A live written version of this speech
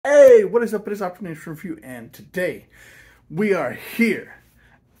Hey, what is up? It is Optimus Review, and today we are here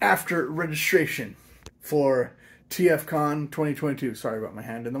after registration for TFCon 2022. Sorry about my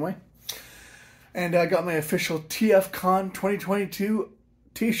hand in the way. And I got my official TFCon 2022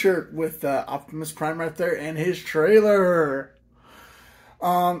 t-shirt with Optimus Prime right there and his trailer.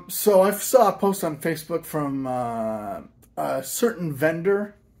 So I saw a post on Facebook from a certain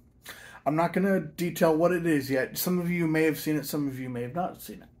vendor. I'm not going to detail what it is yet. Some of you may have seen it, some of you may have not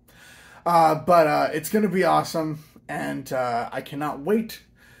seen it. But it's going to be awesome, and I cannot wait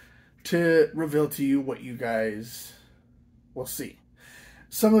to reveal to you what you guys will see.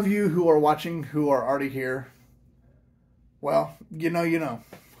 Some of you who are watching, who are already here, well, you know.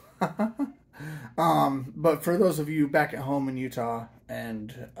 But for those of you back at home in Utah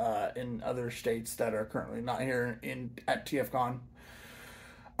and in other states that are currently not here at TFCon,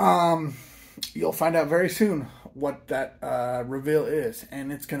 you'll find out very soon what that reveal is,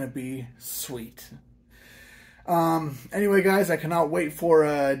 and it's gonna be sweet. Anyway, guys, I cannot wait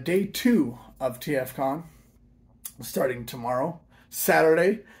for day 2 of TFCon, starting tomorrow,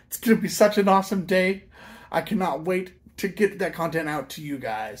 Saturday. It's gonna be such an awesome day. I cannot wait to get that content out to you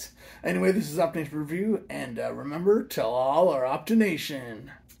guys. Anyway, this is Optination Review, and remember, tell all our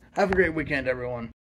Optination. Have a great weekend, everyone.